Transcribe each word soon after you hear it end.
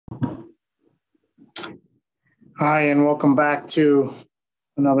Hi, and welcome back to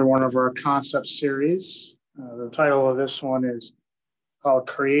another one of our concept series. The title of this one is called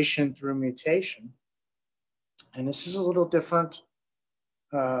Creation Through Mutation. And this is a little different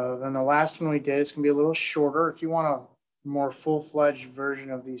than the last one we did. It's going to be a little shorter. If you want a more full-fledged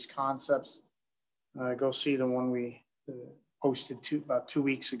version of these concepts, go see the one we posted about 2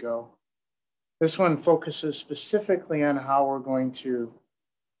 weeks ago. This one focuses specifically on how we're going to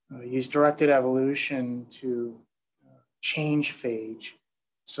use directed evolution to change phage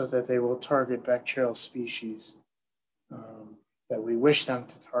so that they will target bacterial species that we wish them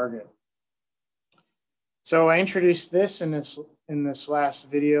to target. So I introduced this in this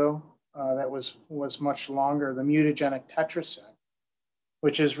last video that was much longer, the mutagenic tetrasect,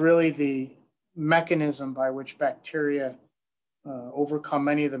 which is really the mechanism by which bacteria overcome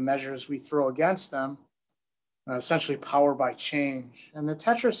many of the measures we throw against them, essentially powered by change. And the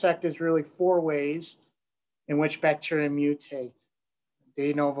tetrasect is really 4 ways in which bacteria mutate: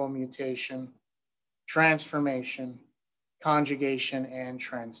 de novo mutation, transformation, conjugation, and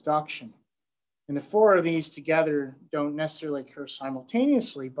transduction. And the 4 of these together don't necessarily occur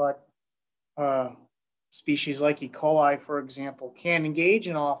simultaneously, but species like E. coli, for example, can engage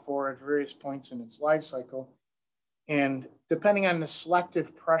in all 4 at various points in its life cycle. And depending on the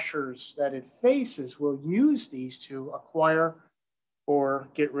selective pressures that it faces, will use these to acquire or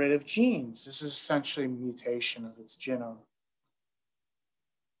get rid of genes. This is essentially mutation of its genome.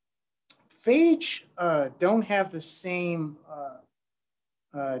 Phage don't have the same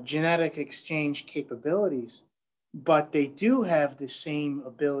genetic exchange capabilities, but they do have the same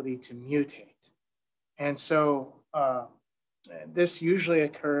ability to mutate. And so this usually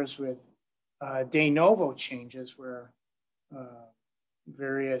occurs with de novo changes where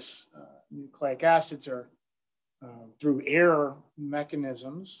various nucleic acids are through air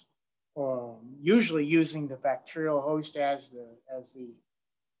mechanisms, usually using the bacterial host as the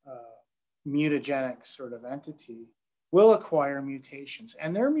mutagenic sort of entity, will acquire mutations.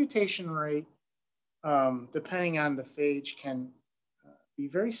 And their mutation rate, depending on the phage, can be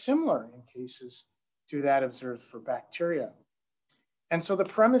very similar in cases to that observed for bacteria. And so the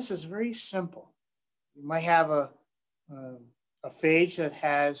premise is very simple. You might have a phage that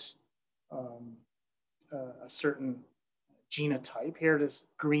has a certain genotype. Here it is,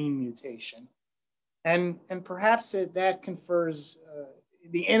 green mutation. And perhaps that confers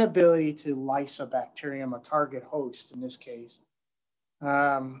the inability to lyse a bacterium, a target host in this case.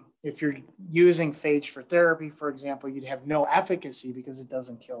 If you're using phage for therapy, for example, you'd have no efficacy because it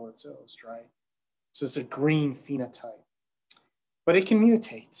doesn't kill its host, right? So it's a green phenotype. But it can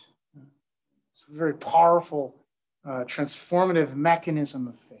mutate. It's a very powerful, transformative mechanism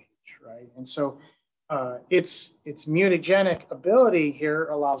of phage, right? And so its mutagenic ability here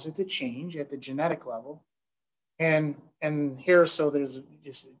allows it to change at the genetic level. And here, so there's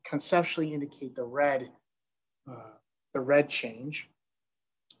just conceptually indicate the red change.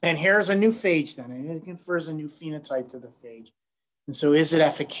 And here's a new phage then, and it confers a new phenotype to the phage. And so is it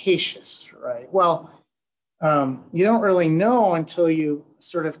efficacious, right? Well, you don't really know until you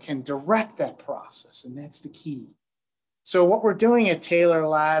sort of can direct that process, and that's the key. So what we're doing at TAILOR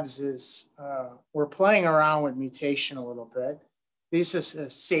Labs is we're playing around with mutation a little bit. This is a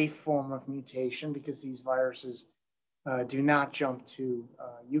safe form of mutation because these viruses do not jump to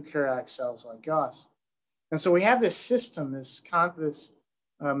eukaryotic cells like us. And so we have this system, this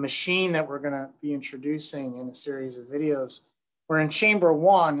machine that we're going to be introducing in a series of videos. We're in chamber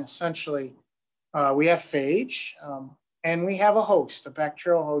 1, essentially. We have phage, and we have a host, a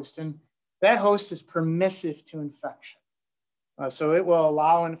bacterial host, and that host is permissive to infection. So it will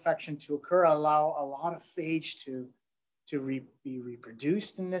allow infection to occur, allow a lot of phage to be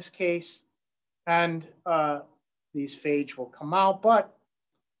reproduced in this case, and these phage will come out, but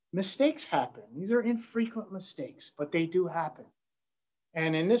mistakes happen. These are infrequent mistakes, but they do happen.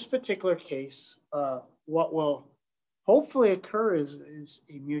 And in this particular case, what will hopefully occur is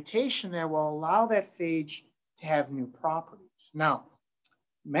a mutation that will allow that phage to have new properties. Now,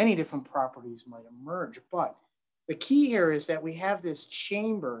 many different properties might emerge, but the key here is that we have this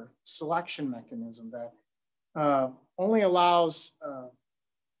chamber selection mechanism that only allows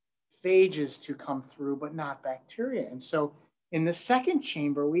phages to come through, but not bacteria. And so in the second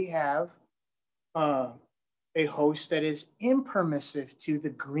chamber, we have a host that is impermissive to the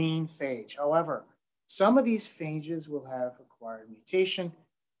green phage. However, some of these phages will have acquired mutation.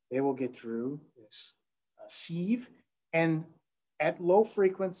 They will get through this sieve, and at low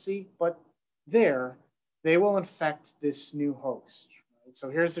frequency, but they will infect this new host. Right?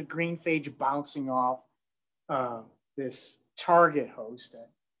 So here's a green phage bouncing off this target host that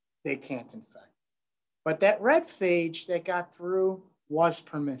they can't infect. But that red phage that got through was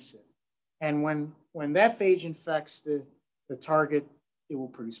permissive. And when that phage infects the target, it will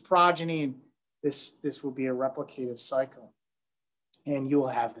produce progeny, and this will be a replicative cycle. And you will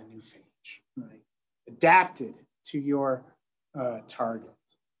have the new phage, right? Adapted to your target.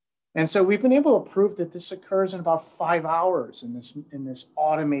 And so we've been able to prove that this occurs in about 5 hours in this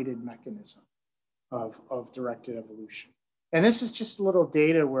automated mechanism of directed evolution. And this is just a little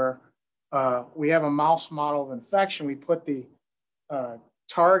data where we have a mouse model of infection. We put the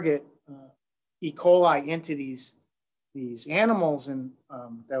target E. coli into these animals, and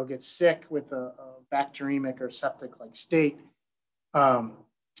they'll get sick with a bacteremic or septic-like state.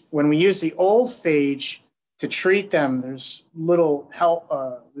 When we use the old phage to treat them, there's little help.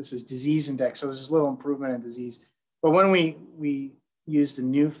 This is disease index, so there's little improvement in disease. But when we use the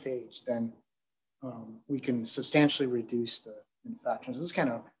new phage, then we can substantially reduce the infections. This is kind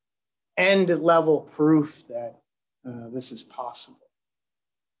of end-level proof that this is possible.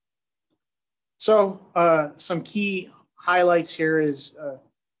 So some key highlights here is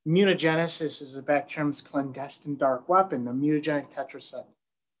mutagenesis is a bacterium's clandestine dark weapon, the mutagenic tetraset.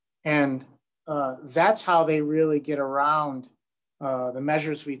 And that's how they really get around the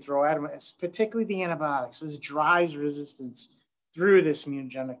measures we throw at them, particularly the antibiotics. This drives resistance through this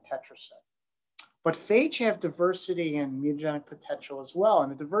mutagenic tetraset. But phage have diversity and mutagenic potential as well.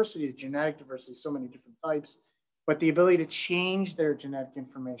 And the diversity is genetic diversity, so many different types, but the ability to change their genetic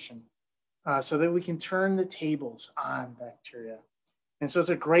information so that we can turn the tables on bacteria. And so it's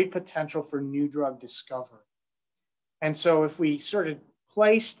a great potential for new drug discovery. And so if we sort of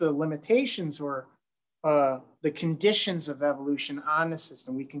place the limitations or the conditions of evolution on the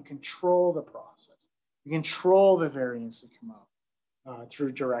system, we can control the process. We control the variants that come out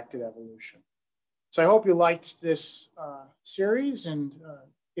through directed evolution. So I hope you liked this series, and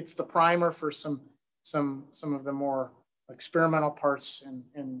it's the primer for some of the more experimental parts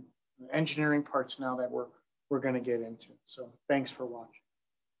and engineering parts now that we're going to get into. So thanks for watching.